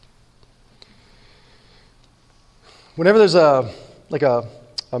Whenever there's a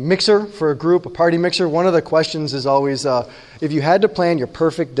mixer for a group, a party mixer, one of the questions is always, if you had to plan your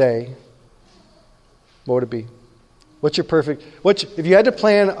perfect day, what would it be? If you had to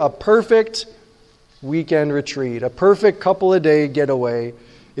plan a perfect weekend retreat, a perfect couple of day getaway,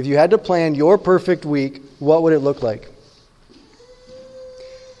 if you had to plan your perfect week, what would it look like?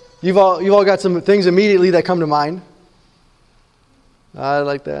 You've all got some things immediately that come to mind. I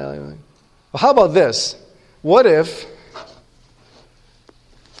like that. Well, how about this? What if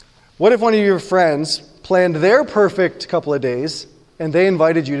one of your friends planned their perfect couple of days and they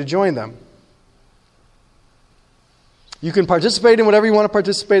invited you to join them? You can participate in whatever you want to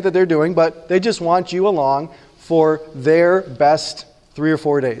participate that they're doing, but they just want you along for their best 3 or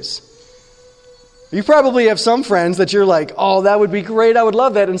 4 days. You probably have some friends that you're like, oh, that would be great, I would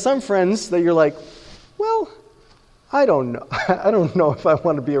love that. And some friends that you're like, well, I don't know. I don't know if I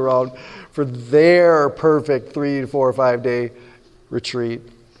want to be around for their perfect 3 to 4 or 5 day retreat.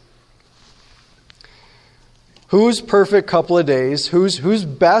 Whose perfect couple of days, whose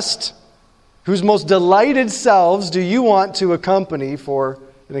most delighted selves do you want to accompany for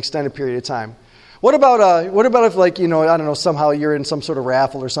an extended period of time? What about if, like, I don't know, somehow you're in some sort of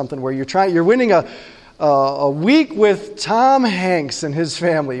raffle or something where you're winning a week with Tom Hanks and his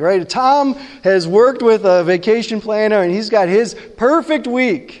family, right? Tom has worked with a vacation planner and he's got his perfect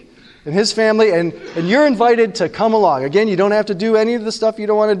week and his family, and you're invited to come along. Again, you don't have to do any of the stuff you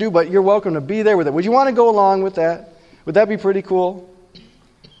don't want to do, but you're welcome to be there with it. Would you want to go along with that? Would that be pretty cool?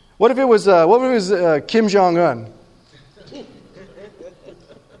 What if it was Kim Jong-un?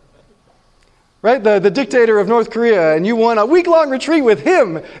 Right? The dictator of North Korea, and you won a week-long retreat with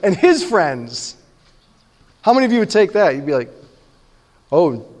him and his friends. How many of you would take that? You'd be like,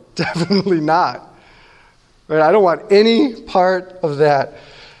 oh, definitely not. Right? I don't want any part of that.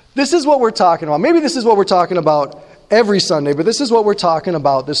 This is what we're talking about. Maybe this is what we're talking about every Sunday, but this is what we're talking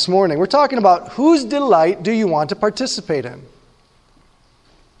about this morning. We're talking about whose delight do you want to participate in?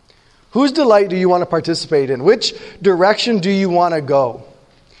 Whose delight do you want to participate in? Which direction do you want to go?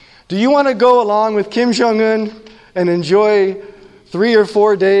 Do you want to go along with Kim Jong-un and enjoy 3 or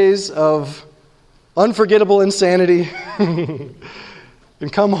 4 days of unforgettable insanity and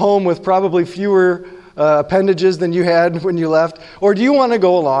come home with probably fewer appendages than you had when you left? Or do you want to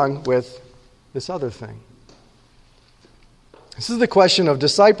go along with this other thing? This is the question of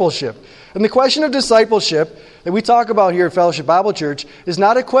discipleship. And the question of discipleship that we talk about here at Fellowship Bible Church is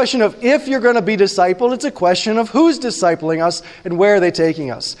not a question of if you're going to be discipled, it's a question of who's discipling us and where are they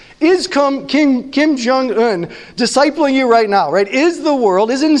taking us. Is Kim Jong-un discipling you right now, right? Is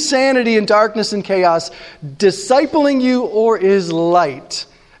insanity and darkness and chaos discipling you, or is light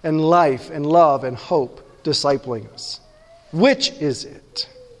and life and love and hope discipling us? Which is it?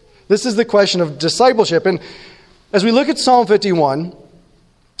 This is the question of discipleship. And as we look at Psalm 51,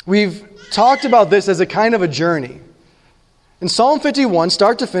 we've talked about this as a kind of a journey. In Psalm 51,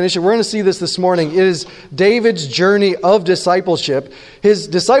 start to finish, and we're going to see this morning, is David's journey of discipleship, his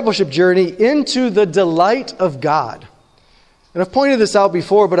discipleship journey into the delight of God. And I've pointed this out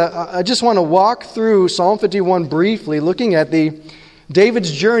before, but I just want to walk through Psalm 51 briefly, looking at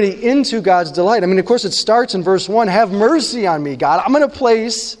David's journey into God's delight. I mean, of course, it starts in verse 1, have mercy on me, God. I'm in a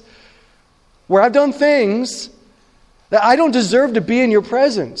place where I've done things that I don't deserve to be in your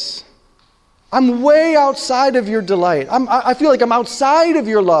presence. I'm way outside of your delight. I feel like I'm outside of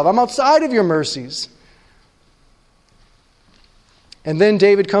your love. I'm outside of your mercies. And then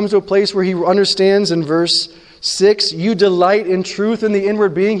David comes to a place where he understands in verse 6, you delight in truth in the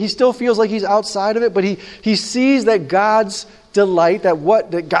inward being. He still feels like he's outside of it, but he sees that God's delight,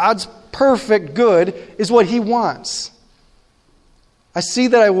 that God's perfect good is what he wants. I see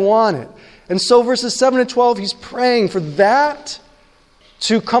that I want it. And so verses 7 and 12, he's praying for that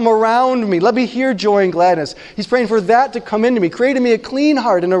to come around me. Let me hear joy and gladness. He's praying for that to come into me. Create in me a clean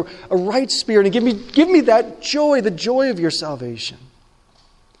heart and a right spirit. And give me that joy, the joy of your salvation.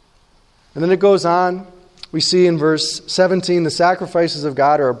 And then it goes on. We see in verse 17, the sacrifices of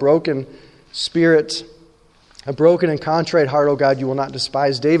God are a broken spirit, a broken and contrite heart, O God, you will not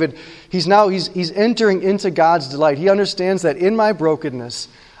despise. David, he's entering into God's delight. He understands that in my brokenness,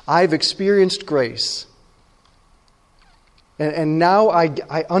 I've experienced grace. And now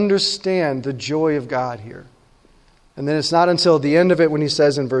I understand the joy of God here. And then it's not until the end of it when he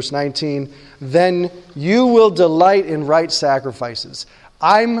says in verse 19, then you will delight in right sacrifices.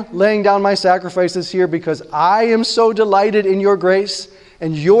 I'm laying down my sacrifices here because I am so delighted in your grace,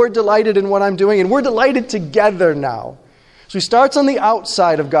 and you're delighted in what I'm doing, and we're delighted together now. So he starts on the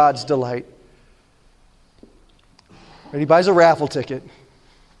outside of God's delight. And he buys a raffle ticket.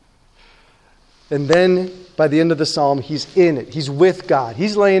 And then by the end of the psalm, he's in it. He's with God.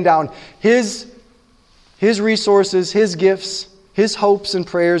 He's laying down his resources, his gifts, his hopes and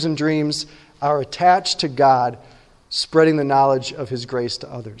prayers and dreams are attached to God, spreading the knowledge of his grace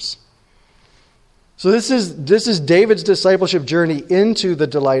to others. So this is David's discipleship journey into the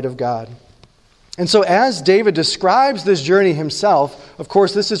delight of God. And so as David describes this journey himself, of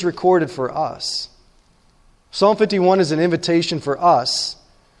course, this is recorded for us. Psalm 51 is an invitation for us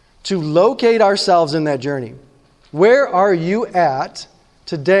to locate ourselves in that journey. Where are you at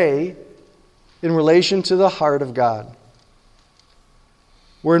today in relation to the heart of God?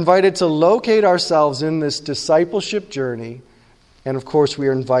 We're invited to locate ourselves in this discipleship journey, and of course we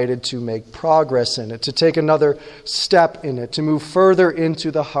are invited to make progress in it, to take another step in it, to move further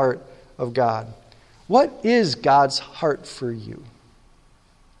into the heart of God. What is God's heart for you?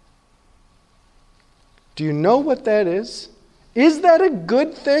 Do you know what that is? Is that a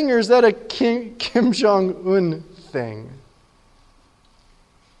good thing or is that a Kim Jong-un thing?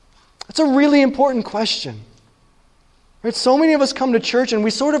 That's a really important question. Right? So many of us come to church and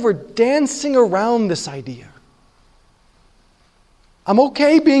we sort of are dancing around this idea. I'm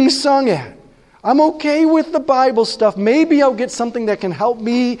okay being sung at. I'm okay with the Bible stuff. Maybe I'll get something that can help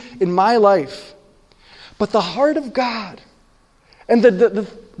me in my life. But the heart of God and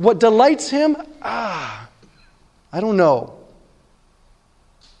what delights Him, I don't know.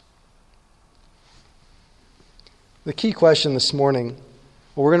 The key question this morning,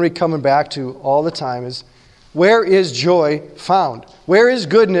 what we're going to be coming back to all the time is, where is joy found? Where is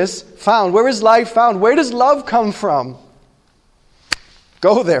goodness found? Where is life found? Where does love come from?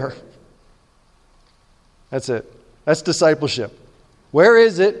 Go there. That's it. That's discipleship. Where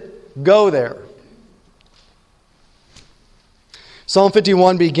is it? Go there. Psalm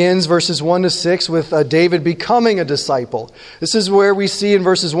 51 begins verses 1 to 6 with David becoming a disciple. This is where we see in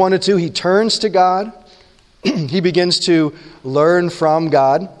verses 1 to 2, he turns to God. He begins to learn from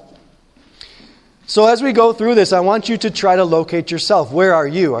God. So as we go through this, I want you to try to locate yourself. Where are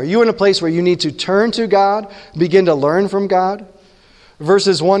you? Are you in a place where you need to turn to God, begin to learn from God?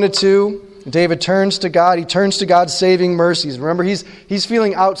 Verses 1 to 2, David turns to God. He turns to God's saving mercies. Remember, he's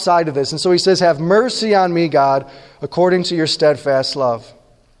feeling outside of this. And so he says, have mercy on me, God, according to your steadfast love.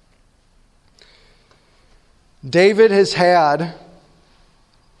 David has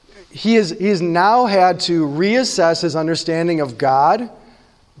now had to reassess his understanding of God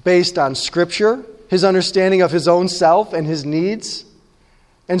based on Scripture, his understanding of his own self and his needs.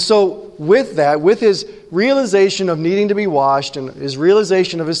 And so with that, with his realization of needing to be washed and his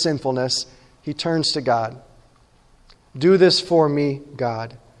realization of his sinfulness, he turns to God. Do this for me,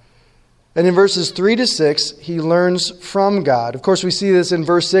 God. And in verses 3 to 6, he learns from God. Of course, we see this in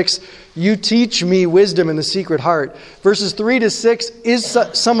verse 6. You teach me wisdom in the secret heart. Verses 3 to 6 is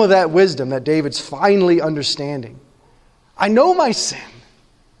some of that wisdom that David's finally understanding. I know my sin.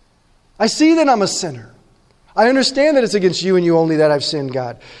 I see that I'm a sinner. I understand that it's against you and you only that I've sinned,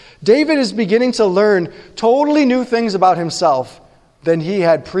 God. David is beginning to learn totally new things about himself than he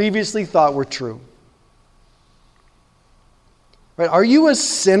had previously thought were true. Right? Are you a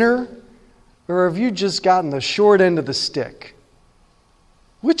sinner? Or have you just gotten the short end of the stick?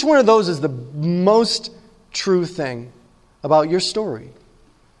 Which one of those is the most true thing about your story?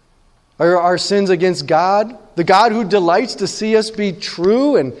 Are our sins against God, the God who delights to see us be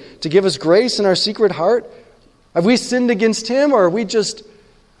true and to give us grace in our secret heart? Have we sinned against Him, or are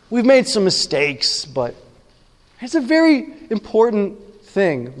we've made some mistakes, but it's a very important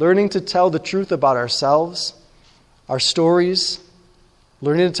thing, learning to tell the truth about ourselves, our stories,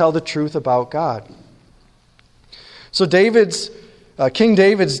 learning to tell the truth about God. So King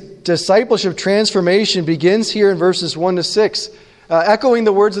David's discipleship transformation begins here in verses 1 to 6. Echoing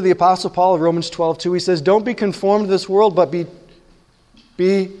the words of the Apostle Paul of Romans 12:2, he says, don't be conformed to this world, but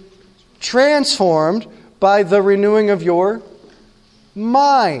be transformed by the renewing of your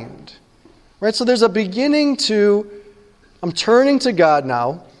mind. Right? So there's a beginning to, I'm turning to God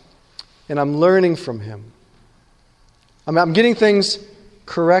now, and I'm learning from Him. I'm getting things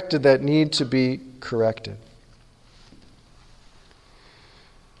corrected that need to be corrected.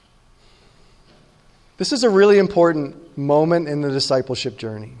 This is a really important moment in the discipleship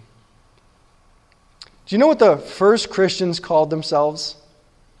journey. Do you know what the first Christians called themselves?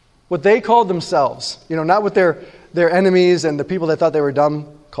 What they called themselves. Not what their enemies and the people that thought they were dumb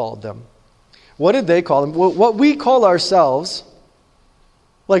called them. What did they call them? What we call ourselves,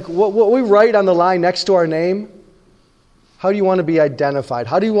 like what we write on the line next to our name, how do you want to be identified?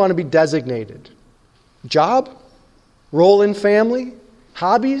 How do you want to be designated? Job? Role in family?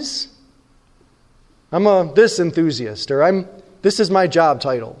 Hobbies? I'm a this enthusiast, or this is my job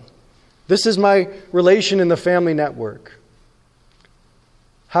title. This is my relation in the family network.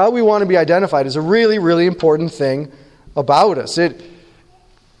 How we want to be identified is a really, really important thing about us. It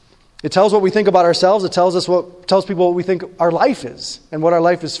tells what we think about ourselves. It tells people what we think our life is and what our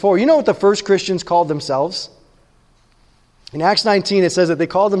life is for. You know what the first Christians called themselves? In Acts 19, it says that they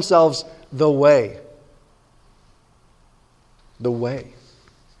called themselves the Way. The Way.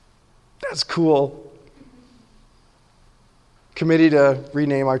 That's cool. Committee to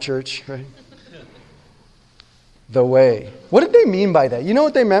rename our church, right? The Way. What did they mean by that? You know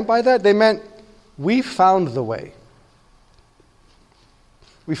what they meant by that? They meant, we found the way.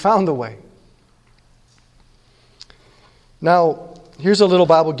 We found the way. Now, here's a little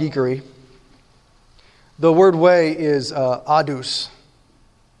Bible geekery. The word way is adus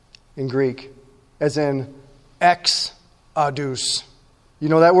in Greek, as in ex adus. You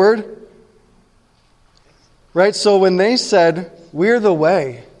know that word? Right? So when they said, we're the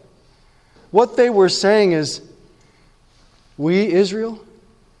way, what they were saying is, we, Israel,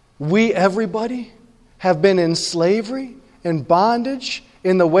 we, everybody, have been in slavery, in bondage,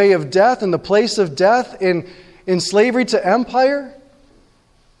 in the way of death, in the place of death, in slavery to empire,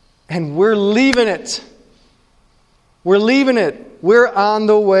 and we're leaving it. We're leaving it. We're on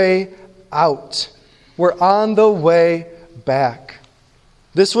the way out. We're on the way back.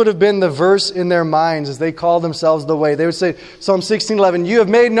 This would have been the verse in their minds as they called themselves the way. They would say, Psalm 16:11, you have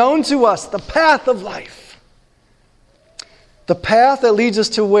made known to us the path of life. The path that leads us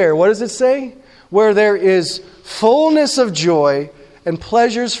to where? What does it say? Where there is fullness of joy and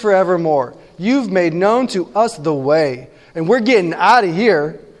pleasures forevermore. You've made known to us the way. And we're getting out of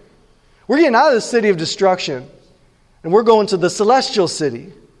here. We're getting out of the city of destruction. And we're going to the celestial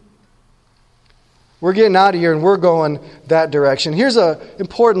city. We're getting out of here and we're going that direction. Here's an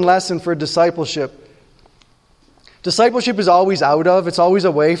important lesson for discipleship. Discipleship is always out of. It's always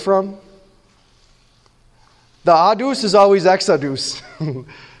away from. The adus is always exodus.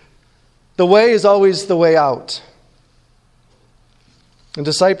 The way is always the way out. In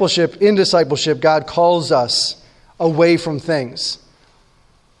discipleship, God calls us away from things.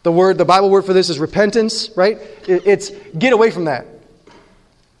 The Bible word for this is repentance, right? It's get away from that.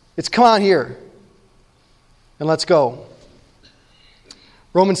 It's come on here and let's go.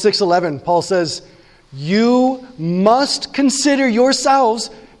 Romans 6:11, Paul says, you must consider yourselves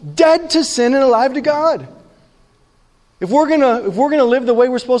dead to sin and alive to God. If we're gonna live the way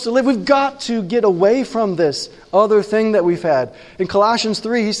we're supposed to live, we've got to get away from this other thing that we've had. In Colossians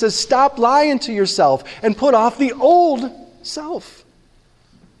 3, he says, stop lying to yourself and put off the old self.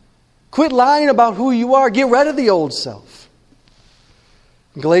 Quit lying about who you are. Get rid of the old self.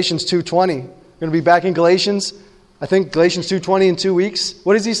 In Galatians 2:20, we're going to be back in Galatians. I think Galatians 2:20 in 2 weeks.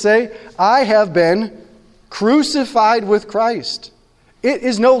 What does he say? I have been crucified with Christ. It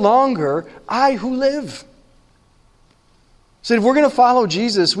is no longer I who live. So if we're going to follow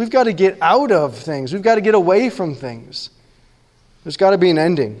Jesus, we've got to get out of things. We've got to get away from things. There's got to be an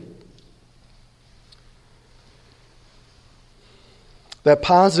ending. That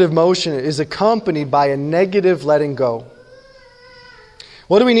positive motion is accompanied by a negative letting go.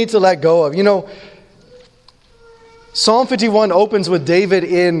 What do we need to let go of? You know, Psalm 51 opens with David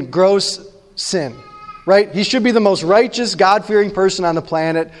in gross sin. Right? He should be the most righteous, God-fearing person on the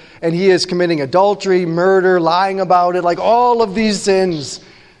planet, and he is committing adultery, murder, lying about it, like all of these sins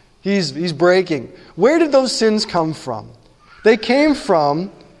he's breaking. Where did those sins come from? They came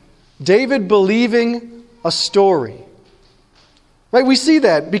from David believing a story. Right? We see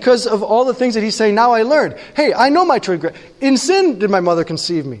that because of all the things that he's saying, now I learned. Hey, I know my transgression. In sin did my mother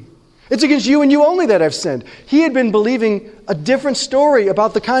conceive me. It's against you and you only that I've sinned. He had been believing a different story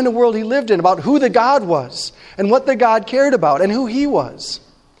about the kind of world he lived in, about who the God was, and what the God cared about, and who he was.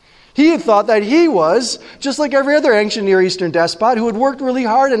 He had thought that he was just like every other ancient Near Eastern despot who had worked really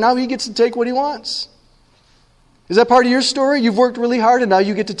hard and now he gets to take what he wants. Is that part of your story? You've worked really hard and now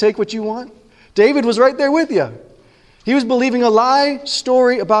you get to take what you want? David was right there with you. He was believing a lie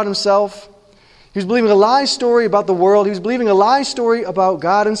story about himself. He was believing a lie story about the world. He was believing a lie story about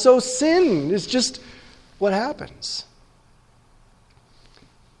God. And so sin is just what happens.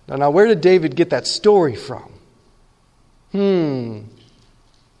 Now where did David get that story from?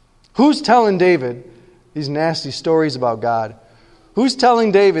 Who's telling David these nasty stories about God? Who's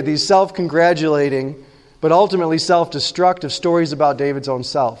telling David these self-congratulating, but ultimately self-destructive stories about David's own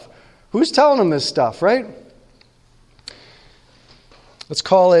self? Who's telling him this stuff, right? Let's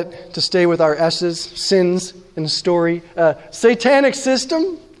call it, to stay with our S's, sins in the story, satanic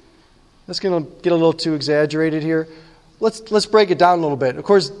system. That's going to get a little too exaggerated here. Let's break it down a little bit. Of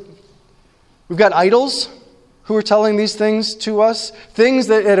course, we've got idols, who are telling these things to us? Things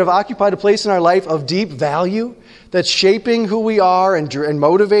that have occupied a place in our life of deep value, that's shaping who we are and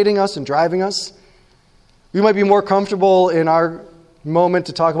motivating us and driving us? We might be more comfortable in our moment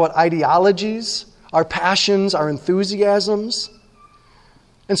to talk about ideologies, our passions, our enthusiasms,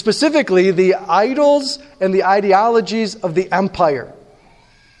 and specifically the idols and the ideologies of the empire.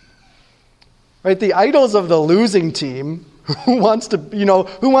 Right? The idols of the losing team, who wants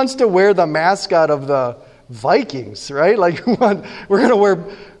to wear the mascot of the Vikings, right? Like, we're going to wear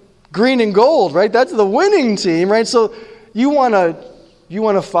green and gold, right? That's the winning team, right? So you want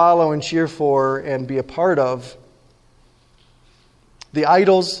to follow and cheer for and be a part of the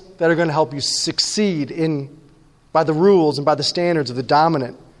idols that are going to help you succeed by the rules and by the standards of the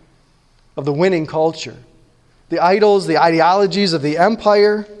dominant, of the winning culture. The idols, the ideologies of the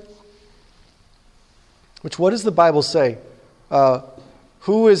empire. Which, what does the Bible say?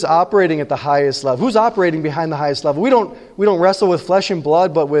 Who is operating at the highest level? Who's operating behind the highest level? We don't wrestle with flesh and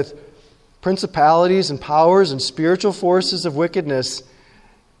blood, but with principalities and powers and spiritual forces of wickedness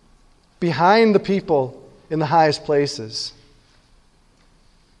behind the people in the highest places.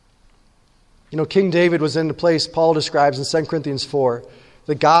 King David was in the place Paul describes in 2 Corinthians 4.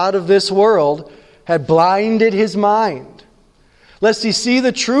 The God of this world had blinded his mind, lest he see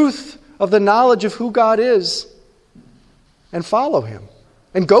the truth of the knowledge of who God is and follow him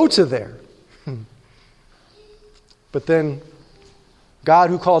and go to there. But then God,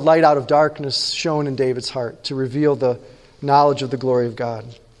 who called light out of darkness, shone in David's heart to reveal the knowledge of the glory of God.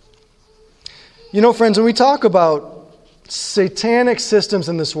 Friends, when we talk about satanic systems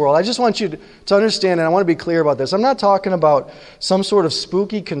in this world, I just want you to understand, and I want to be clear about this. I'm not talking about some sort of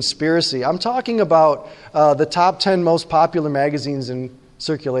spooky conspiracy. I'm talking about the top 10 most popular magazines in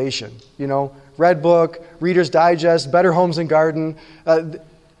circulation. Red Book, Reader's Digest, Better Homes and Garden,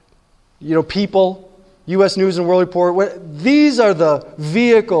 People, U.S. News and World Report. These are the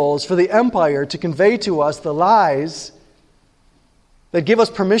vehicles for the empire to convey to us the lies that give us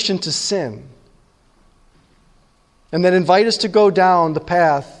permission to sin and that invite us to go down the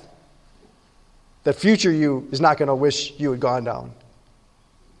path that future you is not going to wish you had gone down.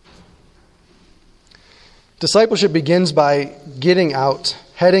 Discipleship begins by getting out,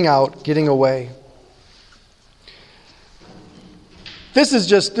 heading out, getting away. This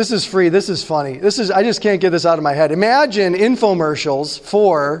is free, this is funny. I just can't get this out of my head. Imagine infomercials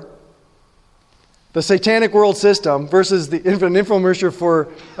for the satanic world system versus an infomercial for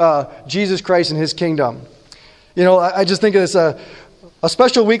Jesus Christ and his kingdom. I just think of this, a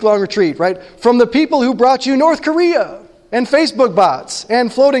special week-long retreat, right? From the people who brought you North Korea and Facebook bots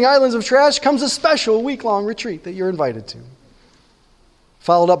and floating islands of trash comes a special week-long retreat that you're invited to.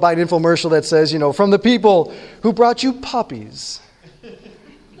 Followed up by an infomercial that says, from the people who brought you puppies,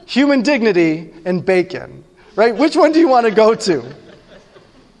 human dignity, and bacon. Right? Which one do you want to go to?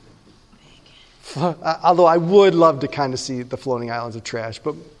 Although I would love to kind of see the floating islands of trash,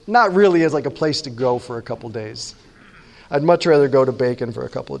 but not really as like a place to go for a couple days. I'd much rather go to bacon for a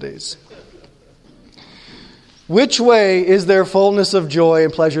couple of days. Which way is there fullness of joy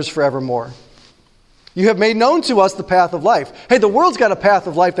and pleasures forevermore? You have made known to us the path of life. Hey, the world's got a path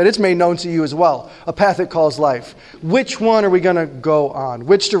of life that it's made known to you as well. A path it calls life. Which one are we going to go on?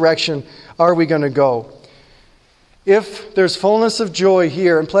 Which direction are we going to go? If there's fullness of joy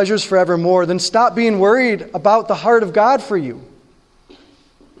here and pleasures forevermore, then stop being worried about the heart of God for you.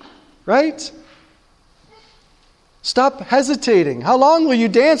 Right? Stop hesitating. How long will you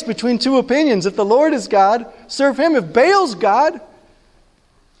dance between two opinions? If the Lord is God, serve him. If Baal's God,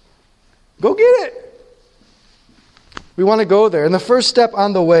 go get it. We want to go there. And the first step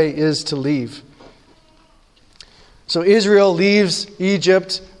on the way is to leave. So Israel leaves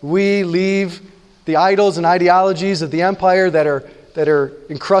Egypt. We leave the idols and ideologies of the empire that are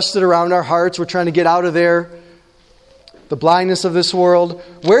encrusted around our hearts. We're trying to get out of there. The blindness of this world.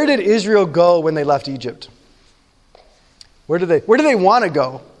 Where did Israel go when they left Egypt? Where do they want to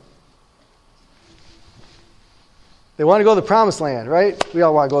go? They want to go to the promised land, right? We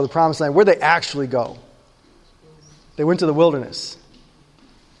all want to go to the promised land. Where'd they actually go? They went to the wilderness.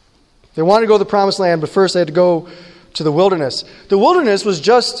 They wanted to go to the promised land, but first they had to go to the wilderness. The wilderness was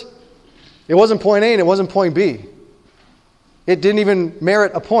it wasn't point A and it wasn't point B. It didn't even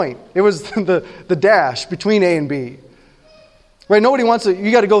merit a point. It was the dash between A and B. Right? Nobody wants to,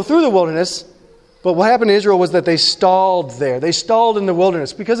 you got to go through the wilderness. But what happened to Israel was that they stalled there. They stalled in the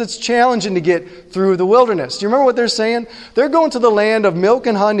wilderness because it's challenging to get through the wilderness. Do you remember what they're saying? They're going to the land of milk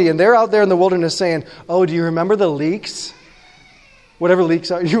and honey, and they're out there in the wilderness saying, oh, do you remember the leeks? Whatever leeks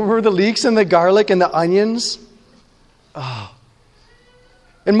are. You remember the leeks and the garlic and the onions? Oh.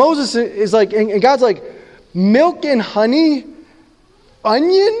 And Moses is like, and God's like, milk and honey,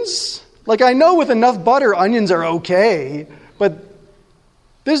 onions? Like, I know with enough butter, onions are okay, but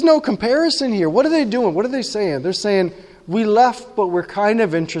there's no comparison here. What are they doing? What are they saying? They're saying, we left, but we're kind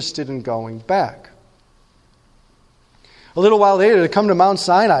of interested in going back. A little while later, they come to Mount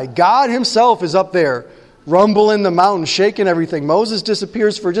Sinai. God himself is up there, rumbling the mountain, shaking everything. Moses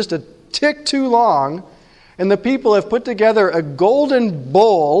disappears for just a tick too long, and the people have put together a golden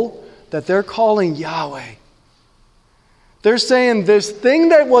bowl that they're calling Yahweh. They're saying this thing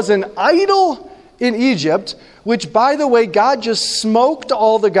that was an idol in Egypt, which, by the way, God just smoked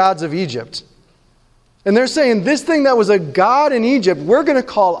all the gods of Egypt. And they're saying this thing that was a god in Egypt, we're going to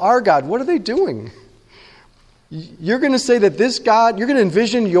call our God. What are they doing? You're going to say that this God, you're going to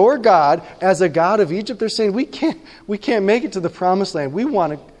envision your God as a god of Egypt. They're saying we can't make it to the promised land. We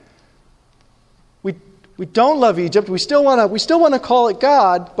don't love Egypt. We still want to call it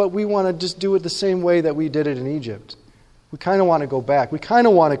God, but we want to just do it the same way that we did it in Egypt. We kind of want to go back. We kind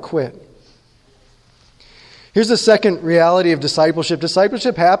of want to quit. Here's the second reality of discipleship.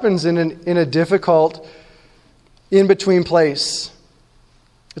 Discipleship happens in a difficult, in-between place.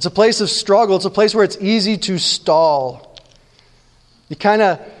 It's a place of struggle. It's a place where it's easy to stall. You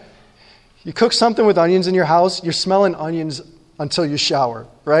cook something with onions in your house, you're smelling onions until you shower,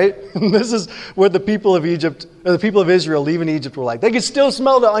 right? And this is what the people of Israel leaving Egypt were like. They could still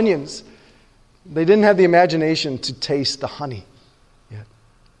smell the onions. They didn't have the imagination to taste the honey yet.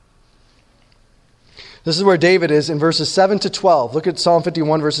 This is where David is in verses 7 to 12. Look at Psalm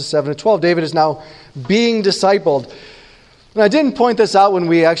 51, verses 7 to 12. David is now being discipled. And I didn't point this out when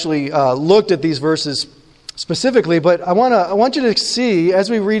we actually looked at these verses specifically, but I want you to see, as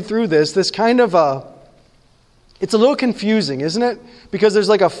we read through this kind of it's a little confusing, isn't it? Because there's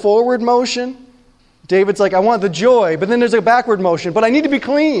like a forward motion. David's like, I want the joy, but then there's a backward motion, but I need to be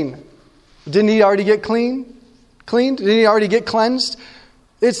clean. Didn't he already get cleaned? Didn't he already get cleansed?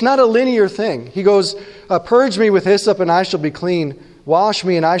 It's not a linear thing. He goes, purge me with hyssop and I shall be clean. Wash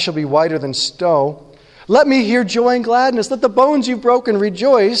me and I shall be whiter than snow. Let me hear joy and gladness. Let the bones you've broken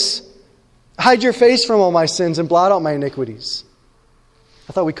rejoice. Hide your face from all my sins and blot out my iniquities.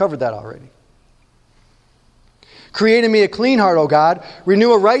 I thought we covered that already. Create in me a clean heart, O God.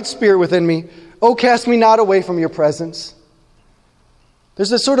 Renew a right spirit within me. O cast me not away from your presence. There's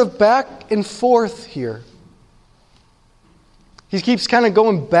this sort of back and forth here. He keeps kind of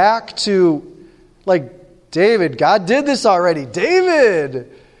going back to, like, David, God did this already. David,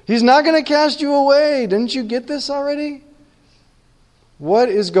 He's not going to cast you away. Didn't you get this already? What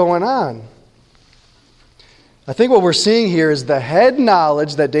is going on? I think what we're seeing here is the head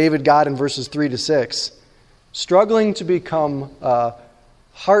knowledge that David got in verses 3 to 6, struggling to become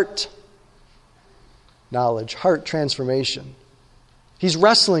heart knowledge, heart transformation. He's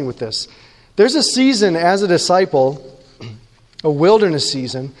wrestling with this. There's a season as a disciple, a wilderness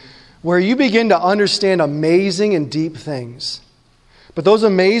season, where you begin to understand amazing and deep things. But those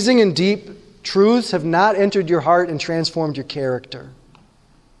amazing and deep truths have not entered your heart and transformed your character.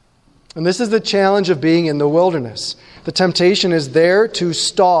 And this is the challenge of being in the wilderness. The temptation is there to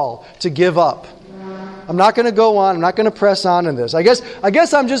stall, to give up. I'm not going to go on. I'm not going to press on in this. I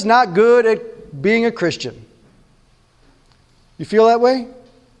guess I'm just not good at being a Christian. You feel that way?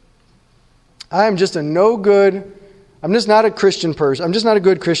 I'm just I'm just not a Christian person. I'm just not a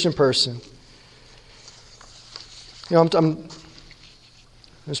good Christian person. You know,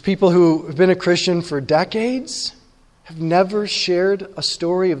 there's people who have been a Christian for decades, have never shared a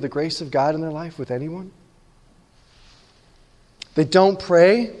story of the grace of God in their life with anyone. They don't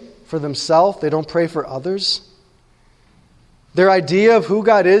pray for themselves. They don't pray for others. Their idea of who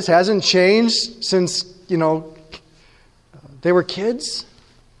God is hasn't changed since, they were kids.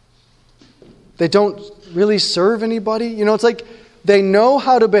 They don't really serve anybody. It's like they know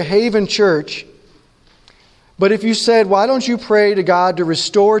how to behave in church. But if you said, why don't you pray to God to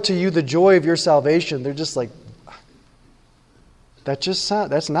restore to you the joy of your salvation? They're just like,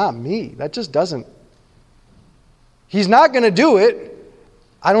 that's not me. That just doesn't. He's not going to do it.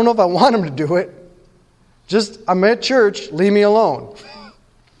 I don't know if I want him to do it. I'm at church, leave me alone.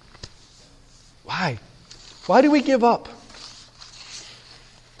 Why? Why do we give up?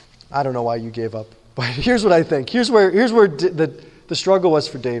 I don't know why you gave up. But here's what I think. Here's where the struggle was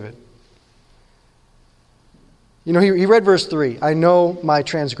for David. He read verse 3. I know my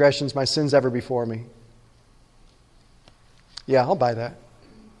transgressions, my sins ever before me. Yeah, I'll buy that.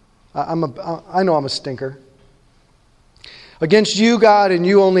 I know I'm a stinker. Against you, God, and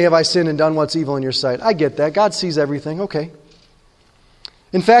you only have I sinned and done what's evil in your sight. I get that. God sees everything. Okay.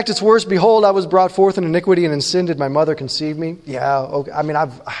 In fact, it's worse. Behold, I was brought forth in iniquity, and in sin did my mother conceive me. Yeah, okay. I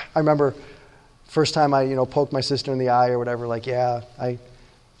remember First time I, poked my sister in the eye or whatever, like, yeah,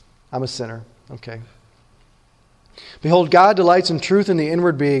 I'm a sinner. Okay. Behold, God delights in truth in the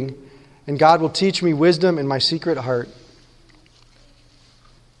inward being, and God will teach me wisdom in my secret heart.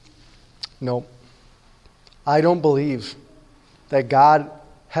 No, I don't believe that God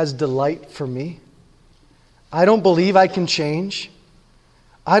has delight for me. I don't believe I can change.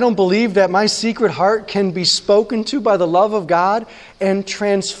 I don't believe that my secret heart can be spoken to by the love of God and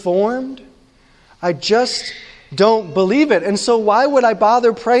transformed. I just don't believe it. And so why would I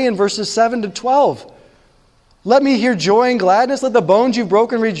bother praying verses 7 to 12? Let me hear joy and gladness. Let the bones you've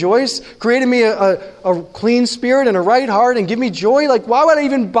broken rejoice. Create in me a clean spirit and a right heart and give me joy. Like, why would I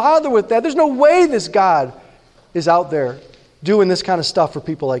even bother with that? There's no way this God is out there doing this kind of stuff for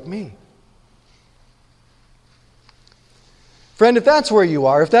people like me. Friend, if that's where you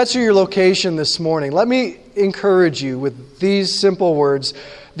are, if that's your location this morning, let me encourage you with these simple words.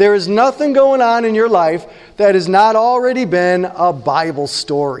 There is nothing going on in your life that has not already been a Bible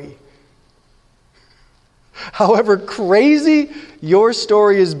story. However crazy your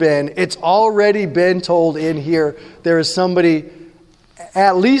story has been, it's already been told in here. There is somebody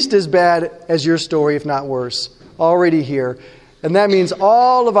at least as bad as your story, if not worse, already here. And that means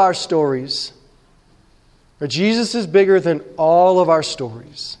all of our stories. Jesus is bigger than all of our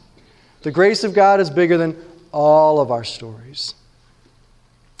stories. The grace of God is bigger than all of our stories.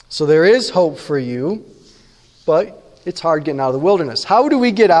 So there is hope for you, but it's hard getting out of the wilderness. How do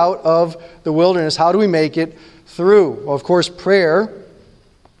we get out of the wilderness? How do we make it through? Well, of course, prayer.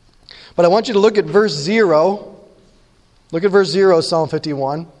 But I want you to look at verse 0. Look at verse 0 of Psalm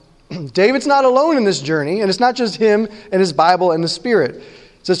 51. David's not alone in this journey, and it's not just him and his Bible and the Spirit.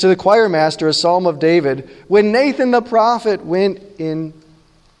 It says to the choir master, a psalm of David, when Nathan the prophet went in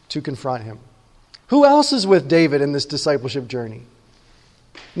to confront him. Who else is with David in this discipleship journey?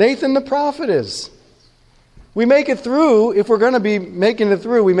 Nathan the prophet is. We make it through, if we're going to be making it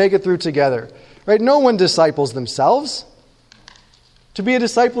through, we make it through together. Right? No one disciples themselves. To be a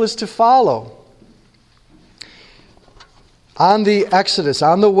disciple is to follow. On the Exodus,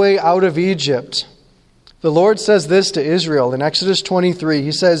 on the way out of Egypt, the Lord says this to Israel in Exodus 23.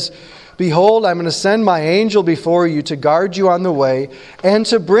 He says, behold, I'm going to send my angel before you to guard you on the way and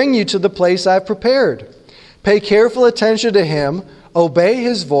to bring you to the place I've prepared. Pay careful attention to him. Obey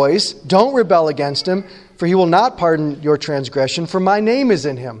his voice. Don't rebel against him, for he will not pardon your transgression, for my name is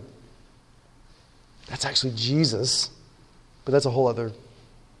in him. That's actually Jesus, but that's a whole other...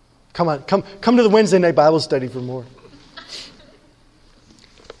 Come on, come to the Wednesday night Bible study for more.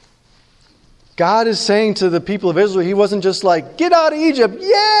 God is saying to the people of Israel, he wasn't just like, get out of Egypt,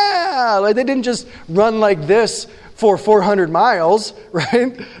 yeah! Like they didn't just run like this for 400 miles,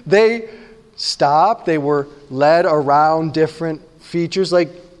 right? They stopped, they were led around different features, like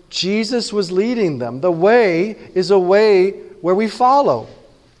Jesus was leading them. The way is a way where we follow.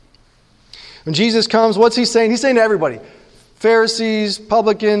 When Jesus comes, what's he saying? He's saying to everybody, Pharisees,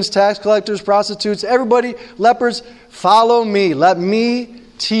 publicans, tax collectors, prostitutes, everybody, lepers, follow me. Let me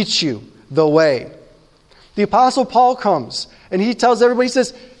teach you the way. The Apostle Paul comes and he tells everybody, he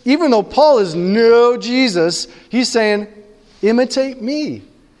says, even though Paul is no Jesus, he's saying, imitate me.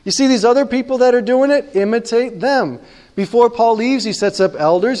 You see these other people that are doing it? Imitate them. Before Paul leaves, he sets up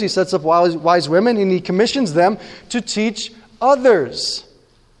elders, he sets up wise women, and he commissions them to teach others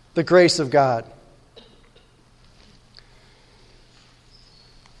the grace of God.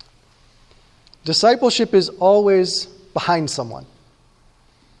 Discipleship is always behind someone.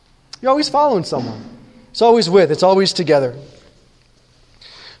 You're always following someone. It's always with. It's always together.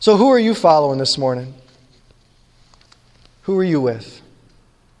 So who are you following this morning? Who are you with?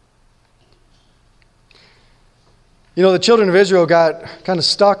 You know, the children of Israel got kind of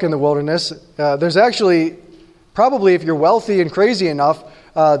stuck in the wilderness. There's actually, probably if you're wealthy and crazy enough,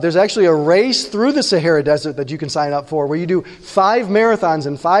 there's actually a race through the Sahara Desert that you can sign up for, where you do 5 marathons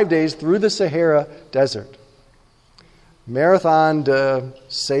in 5 days through the Sahara Desert. Marathon de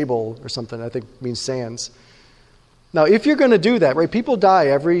Sable or something, I think means sands. Now, if you're going to do that, right, people die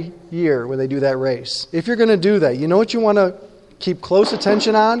every year when they do that race. If you're going to do that, you know what you want to keep close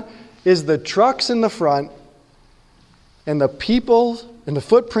attention on is the trucks in the front and the people and the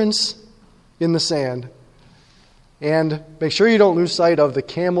footprints in the sand. And make sure you don't lose sight of the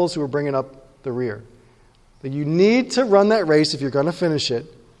camels who are bringing up the rear. That you need to run that race if you're going to finish it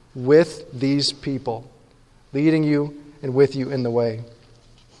with these people leading you and with you in the way.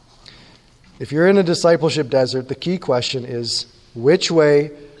 If you're in a discipleship desert, the key question is, which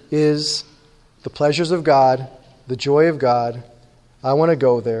way is the pleasures of God, the joy of God, I want to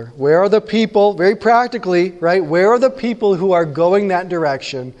go there. Where are the people, very practically, right? Where are the people who are going that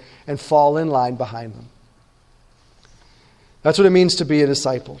direction, and fall in line behind them? That's what it means to be a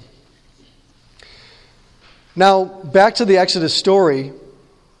disciple. Now, back to the Exodus story.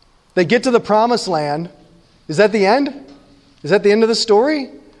 They get to the promised land. Is that the end? Is that the end of the story?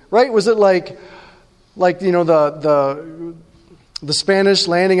 Right? Was it like the Spanish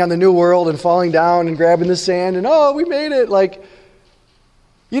landing on the New World and falling down and grabbing the sand and, oh, we made it.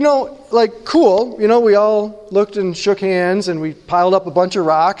 Cool. We all looked and shook hands and we piled up a bunch of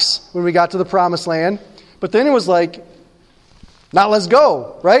rocks when we got to the promised land. But then it was like, now let's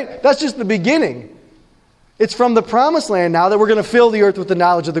go, right? That's just the beginning. It's from the promised land now that we're going to fill the earth with the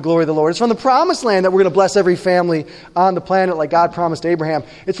knowledge of the glory of the Lord. It's from the promised land that we're going to bless every family on the planet like God promised Abraham.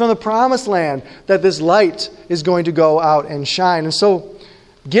 It's from the promised land that this light is going to go out and shine. And so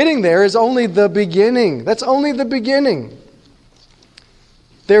getting there is only the beginning. That's only the beginning.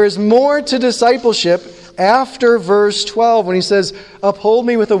 There is more to discipleship after verse 12 when he says, uphold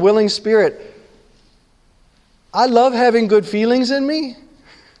me with a willing spirit. I love having good feelings in me.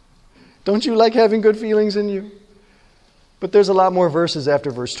 Don't you like having good feelings in you? But there's a lot more verses after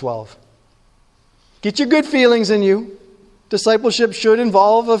verse 12. Get your good feelings in you. Discipleship should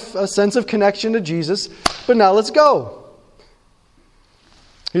involve a sense of connection to Jesus. But now let's go.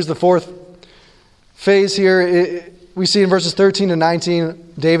 Here's the fourth phase here. We see in verses 13 to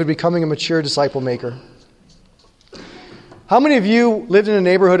 19, David becoming a mature disciple maker. How many of you lived in a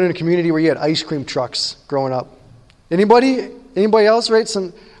neighborhood, in a community where you had ice cream trucks growing up? Anybody else, right?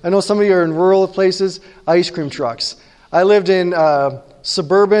 I know some of you are in rural places, ice cream trucks. I lived in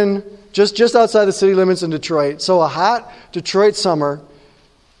suburban, just outside the city limits in Detroit. So a hot Detroit summer,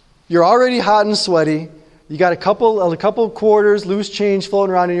 you're already hot and sweaty. You got a couple quarters, loose change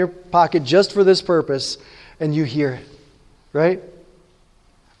floating around in your pocket just for this purpose, and you hear it, right?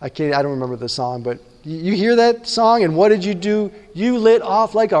 I don't remember the song, but you hear that song, and what did you do? You lit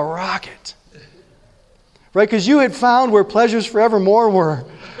off like a rocket. Right? Because you had found where pleasures forevermore were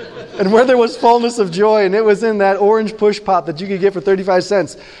and where there was fullness of joy, and it was in that orange push pop that you could get for 35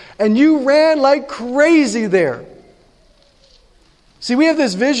 cents. And you ran like crazy there. See, we have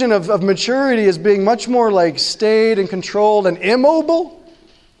this vision of maturity as being much more like staid and controlled and immobile.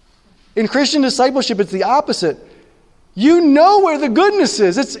 In Christian discipleship, it's the opposite. You know where the goodness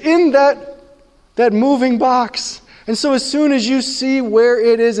is. It's in that moving box. And so as soon as you see where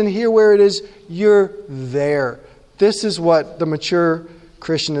it is and hear where it is, you're there. This is what the mature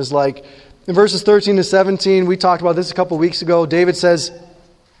Christian is like. In verses 13 to 17, we talked about this a couple weeks ago. David says,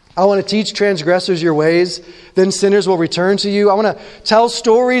 I want to teach transgressors your ways, then sinners will return to you. I want to tell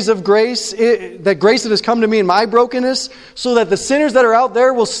stories of grace, that grace that has come to me in my brokenness, so that the sinners that are out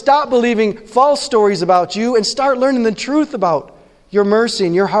there will stop believing false stories about you and start learning the truth about your mercy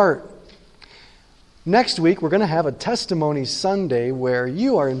and your heart. Next week, we're going to have a Testimony Sunday where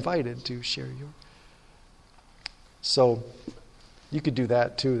you are invited to share your. So, you could do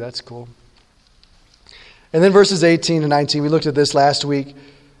that too. That's cool. And then verses 18 to 19, we looked at this last week.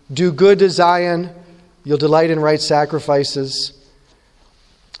 Do good to Zion, you'll delight in right sacrifices.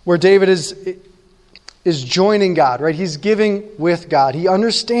 Where David is joining God, right? He's giving with God. He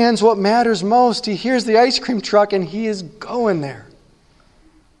understands what matters most. He hears the ice cream truck and he is going there.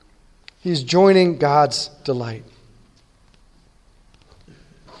 He's joining God's delight.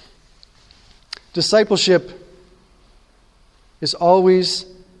 Discipleship is always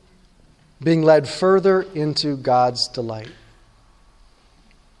being led further into God's delight.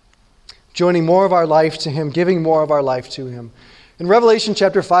 Joining more of our life to Him, giving more of our life to Him. In Revelation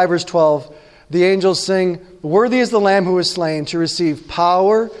chapter 5, verse 12, the angels sing, "Worthy is the Lamb who was slain to receive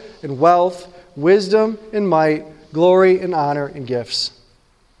power and wealth, wisdom and might, glory and honor and gifts."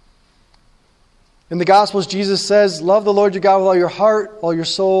 In the Gospels, Jesus says, love the Lord your God with all your heart, all your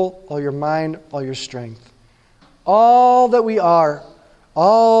soul, all your mind, all your strength. All that we are,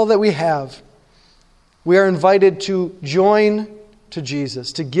 all that we have, we are invited to join to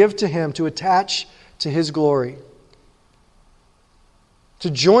Jesus, to give to Him, to attach to His glory. To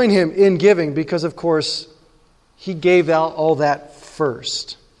join Him in giving because, of course, He gave out all that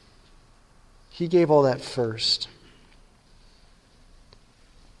first. He gave all that first.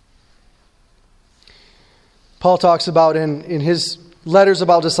 Paul talks about in his letters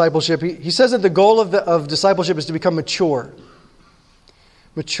about discipleship, he says that the goal of discipleship is to become mature.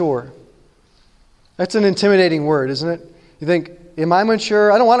 Mature. That's an intimidating word, isn't it? You think, am I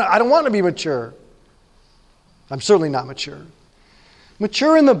mature? I don't want to be mature. I'm certainly not mature.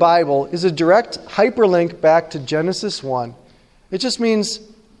 Mature in the Bible is a direct hyperlink back to Genesis 1. It just means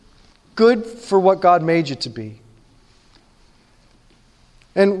good for what God made you to be.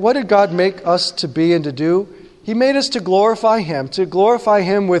 And what did God make us to be and to do? He made us to glorify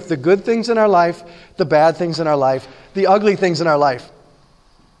Him with the good things in our life, the bad things in our life, the ugly things in our life.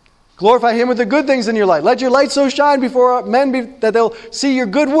 Glorify Him with the good things in your life. Let your light so shine before men that they'll see your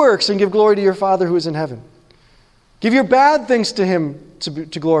good works and give glory to your Father who is in heaven. Give your bad things to Him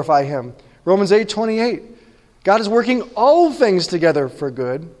to glorify Him. Romans 8:28. God is working all things together for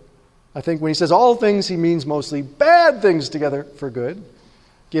good. I think when He says all things, He means mostly bad things together for good.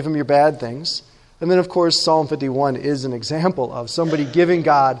 Give Him your bad things. And then, of course, Psalm 51 is an example of somebody giving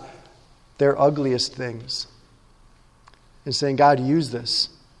God their ugliest things and saying, God, use this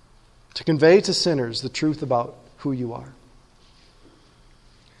to convey to sinners the truth about who you are.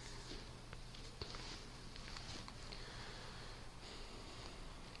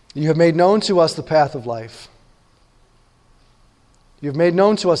 You have made known to us the path of life. You have made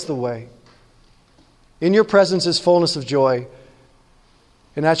known to us the way. In your presence is fullness of joy,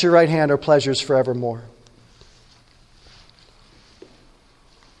 and at your right hand are pleasures forevermore.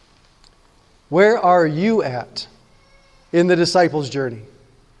 Where are you at in the disciples' journey?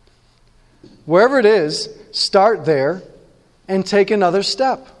 Wherever it is, start there and take another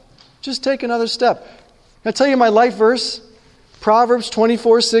step. Just take another step. Can I tell you my life verse? Proverbs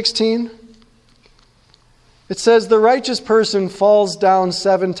 24:16. It says, the righteous person falls down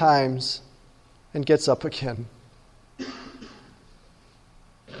 7 times and gets up again.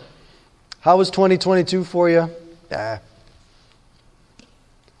 How was 2022 for you?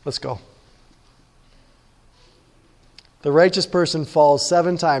 Let's go. The righteous person falls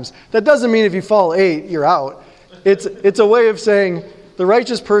 7 times. That doesn't mean if you fall 8, you're out. It's a way of saying the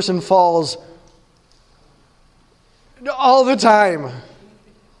righteous person falls all the time.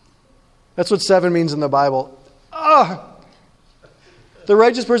 That's what 7 means in the Bible. The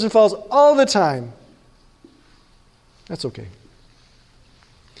righteous person falls all the time. That's okay.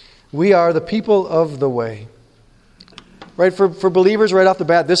 We are the people of the way. Right? For believers right off the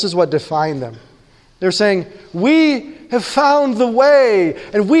bat, this is what defined them. They're saying, we have found the way,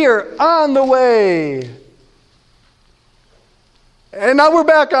 and we are on the way. And now we're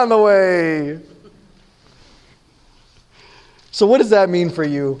back on the way. So what does that mean for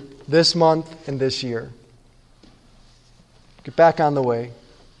you this month and this year? Get back on the way.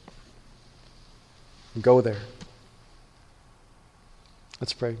 And go there.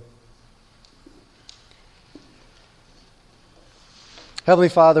 Let's pray. Heavenly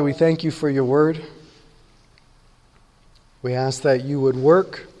Father, we thank you for your word. We ask that you would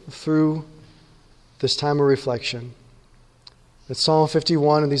work through this time of reflection, that Psalm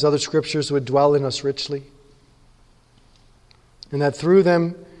 51 and these other scriptures would dwell in us richly, and that through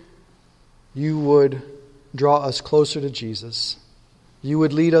them you would draw us closer to Jesus. You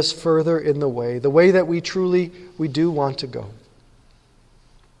would lead us further in the way that we do want to go.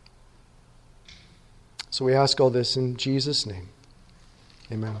 So we ask all this in Jesus' name.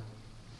 Amen.